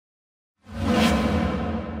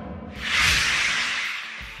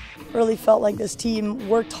Really felt like this team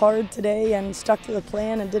worked hard today and stuck to the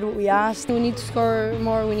plan and did what we asked. We need to score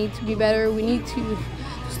more, we need to be better, we need to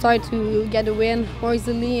start to get a win more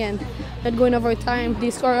easily and not go in overtime. They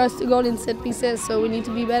score us 2 goals in set pieces, so we need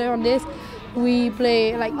to be better on this. We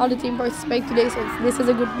play, like all the team participate today, so this is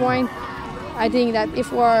a good point. I think that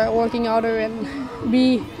if we are working harder and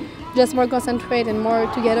be just more concentrated and more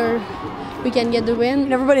together, we can get the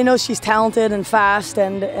win. Everybody knows she's talented and fast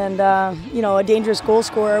and you know, a dangerous goal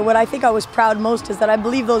scorer. What I think I was proud most is that I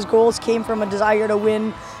believe those goals came from a desire to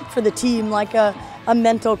win for the team, like a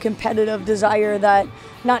mental competitive desire that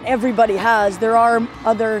not everybody has. There are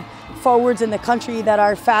other forwards in the country that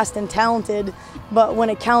are fast and talented, but when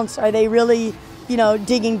it counts, are they really, you know,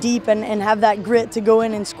 digging deep and have that grit to go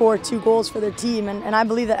in and score 2 goals for their team? And I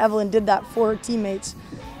believe that Evelyn did that for her teammates.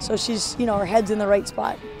 So she's, you know, her head's in the right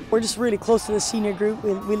spot. We're just really close to the senior group.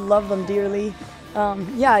 We love them dearly.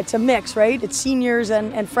 Yeah, it's a mix, right? It's seniors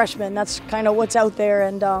and freshmen. That's kind of what's out there.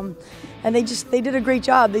 And they did a great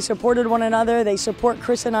job. They supported one another. They support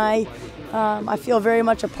Chris and I. I feel very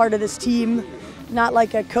much a part of this team, not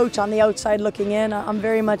like a coach on the outside looking in. I'm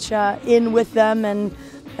very much in with them, and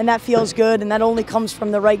that feels good. And that only comes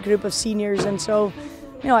from the right group of seniors. And so,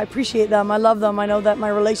 you know, I appreciate them. I love them. I know that my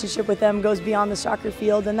relationship with them goes beyond the soccer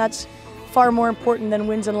field, and that's far more important than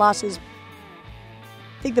wins and losses.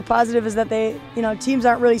 I think the positive is that teams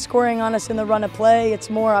aren't really scoring on us in the run of play. It's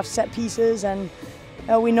more off set pieces, and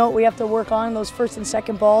we know what we have to work on, those first and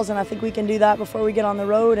second balls, and I think we can do that before we get on the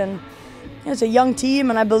road. And it's a young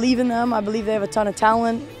team, and I believe in them. I believe they have a ton of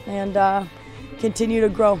talent and continue to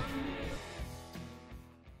grow.